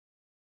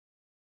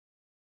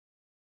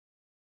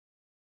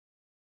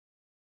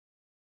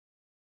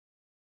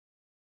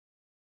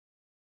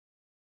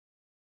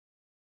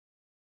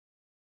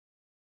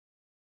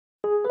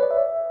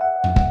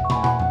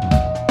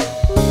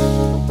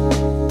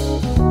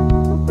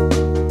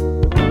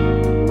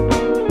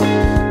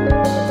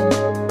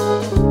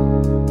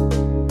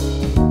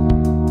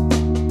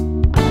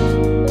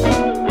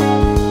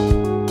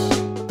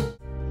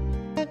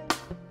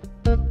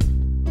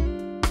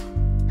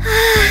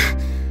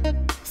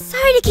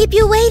Sorry to keep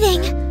you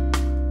waiting.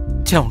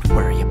 Don't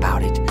worry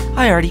about it.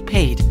 I already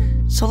paid,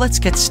 so let's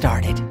get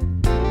started.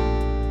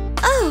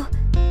 Oh,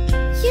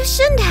 you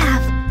shouldn't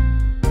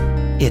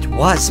have. It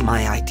was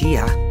my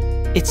idea.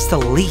 It's the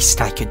least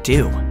I could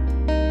do.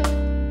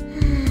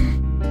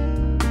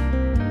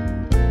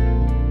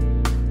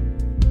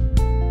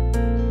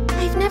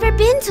 I've never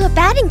been to a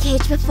batting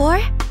cage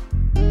before.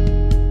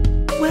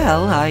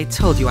 Well, I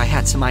told you I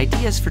had some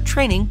ideas for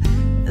training.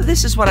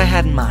 This is what I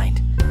had in mind.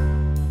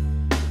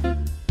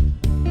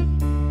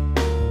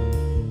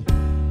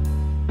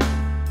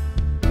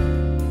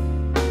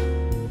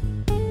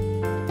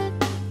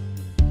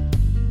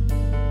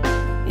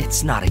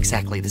 It's not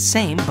exactly the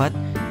same, but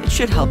it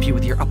should help you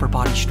with your upper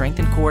body strength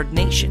and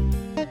coordination.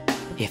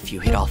 If you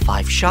hit all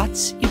 5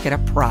 shots, you get a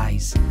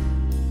prize.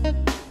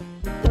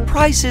 The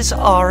prizes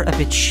are a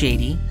bit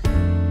shady.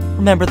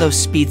 Remember those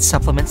speed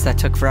supplements that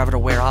took forever to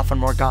wear off on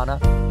Morgana?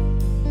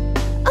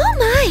 Oh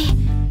my!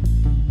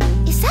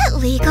 Is that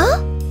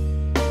legal?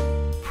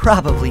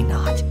 Probably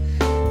not.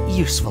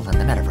 Useful in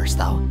the metaverse,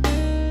 though.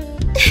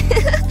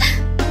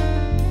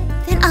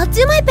 Then I'll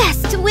do my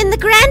best to win the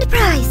grand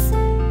prize!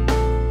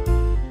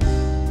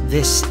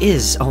 This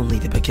is only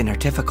the beginner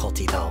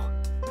difficulty, though.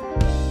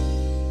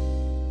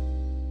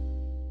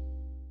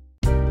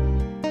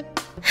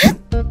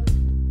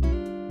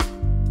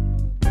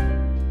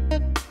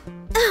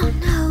 Oh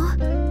no.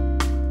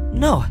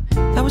 No,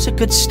 that was a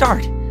good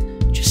start.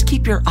 Just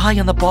keep your eye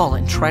on the ball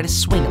and try to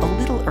swing a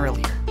little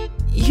earlier.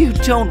 You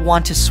don't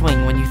want to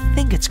swing when you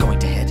think it's going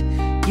to hit.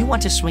 You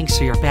want to swing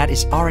so your bat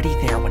is already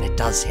there when it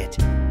does hit.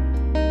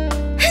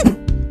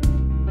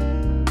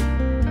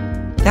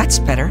 That's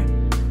better.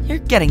 You're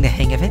getting the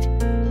hang of it.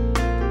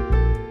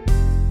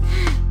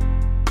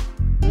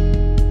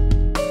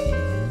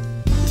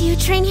 Do you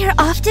train here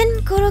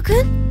often,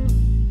 Goro-kun?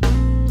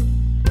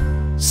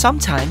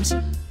 Sometimes.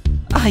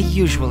 I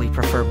usually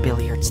prefer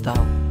billiards,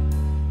 though.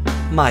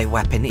 My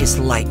weapon is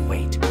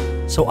lightweight,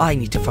 so I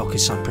need to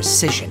focus on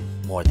precision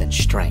more than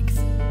strength.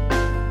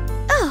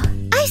 Oh,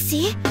 I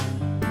see.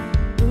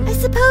 I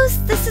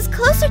suppose this is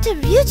closer to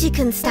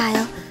Ryuji-kun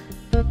style.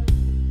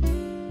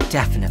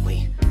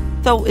 Definitely.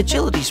 Though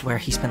agility's where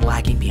he's been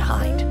lagging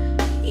behind.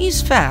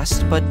 He's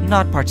fast, but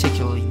not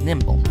particularly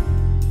nimble.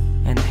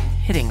 And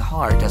hitting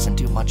hard doesn't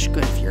do much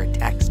good if your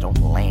attacks don't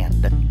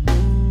land.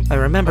 I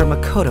remember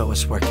Makoto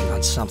was working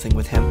on something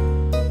with him.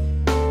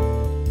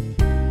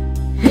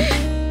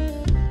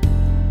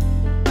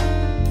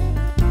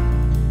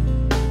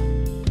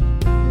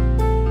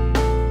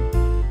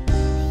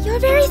 You're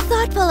very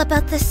thoughtful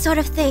about this sort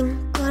of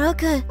thing,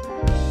 Goro-kun.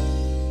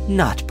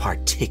 Not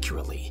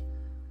particularly.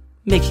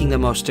 Making the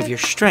most of your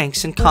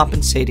strengths and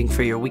compensating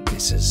for your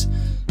weaknesses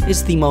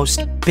is the most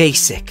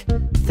basic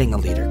thing a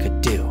leader could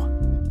do.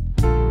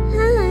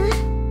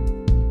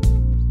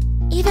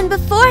 Even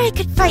before I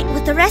could fight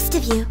with the rest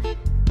of you,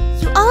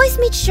 you always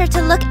made sure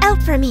to look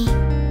out for me.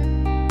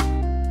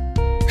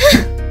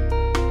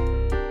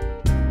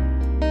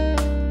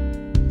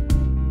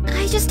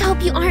 I just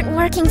hope you aren't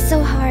working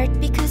so hard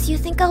because you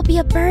think I'll be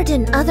a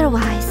burden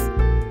otherwise.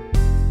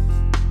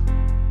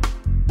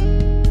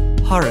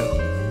 Haru,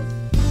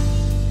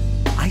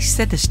 I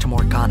said this to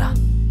Morgana,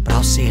 but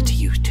I'll say it to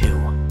you too.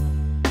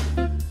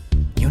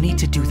 You need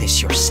to do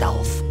this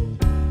yourself.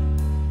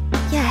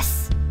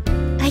 Yes,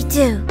 I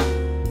do.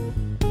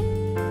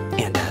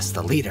 And as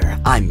the leader,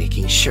 I'm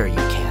making sure you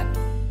can.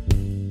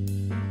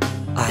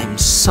 I'm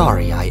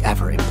sorry I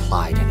ever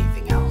implied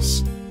anything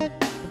else.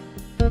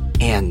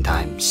 And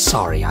I'm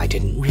sorry I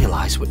didn't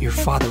realize what your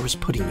father was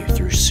putting you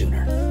through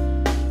sooner.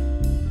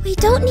 We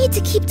don't need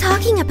to keep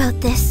talking about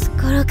this,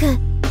 Goro-kun.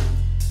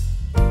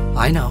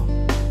 I know.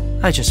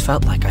 I just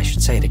felt like I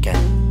should say it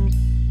again.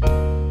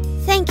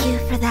 Thank you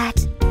for that.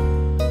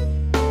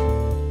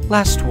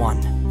 Last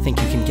one. Think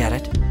you can get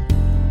it?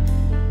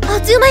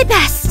 I'll do my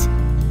best!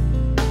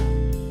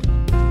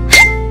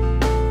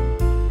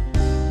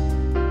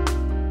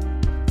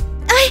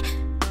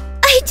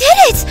 I did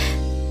it!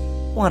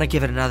 Want to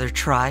give it another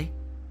try?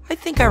 I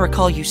think I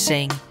recall you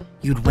saying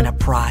you'd win a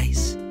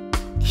prize.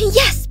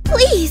 Yes,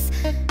 please!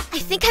 I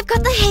think I've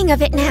got the hang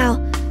of it now.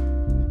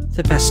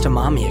 The best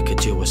Amamiya could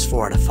do was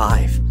 4 out of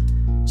 5,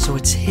 so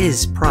it's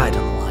his pride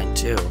on the line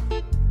too.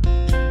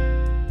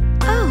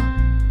 Oh,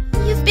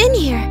 you've been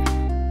here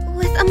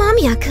with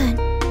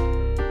Amamiya-kun.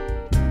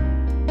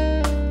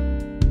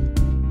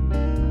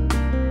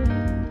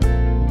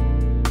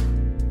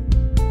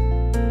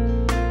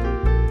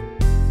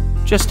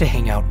 Just to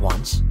hang out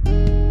once.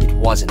 It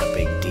wasn't a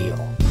big deal.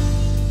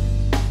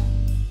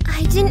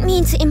 I didn't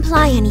mean to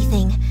imply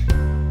anything.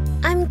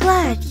 I'm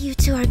glad you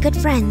two are good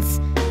friends.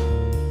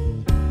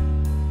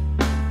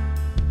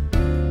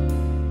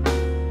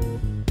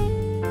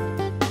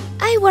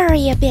 I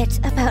worry a bit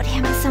about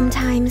him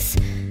sometimes.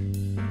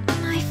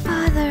 My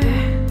father...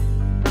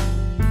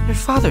 Your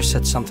father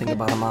said something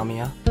about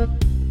Amamiya.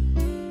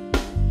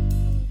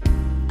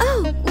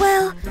 Oh,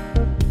 well,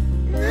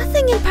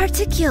 nothing in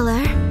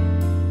particular.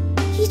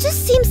 He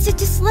just seems to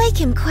dislike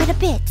him quite a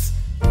bit.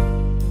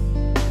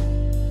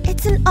 It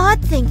It's an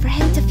odd thing for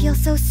him to feel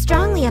so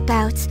strongly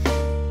about.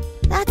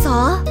 That's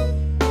all.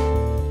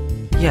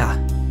 Yeah,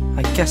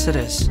 I guess it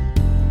is.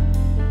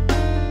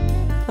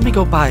 Let me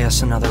go buy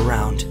us another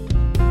round.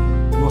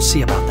 We'll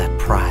see about that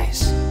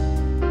prize.